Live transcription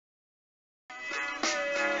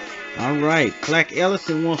Alright, Clack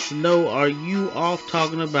Ellison wants to know, are you off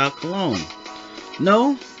talking about cologne?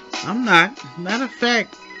 No, I'm not. Matter of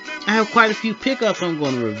fact, I have quite a few pickups I'm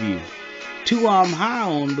going to review. Two I'm high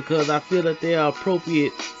on because I feel that they are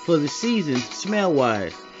appropriate for the season,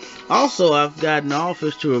 smell-wise. Also, I've gotten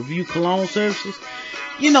offers to review cologne services.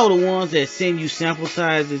 You know, the ones that send you sample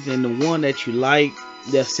sizes, and the one that you like,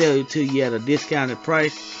 they'll sell it to you at a discounted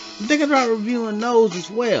price. I'm thinking about reviewing those as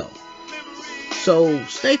well. So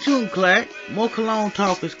stay tuned, Clack. More cologne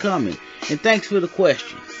talk is coming. And thanks for the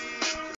question.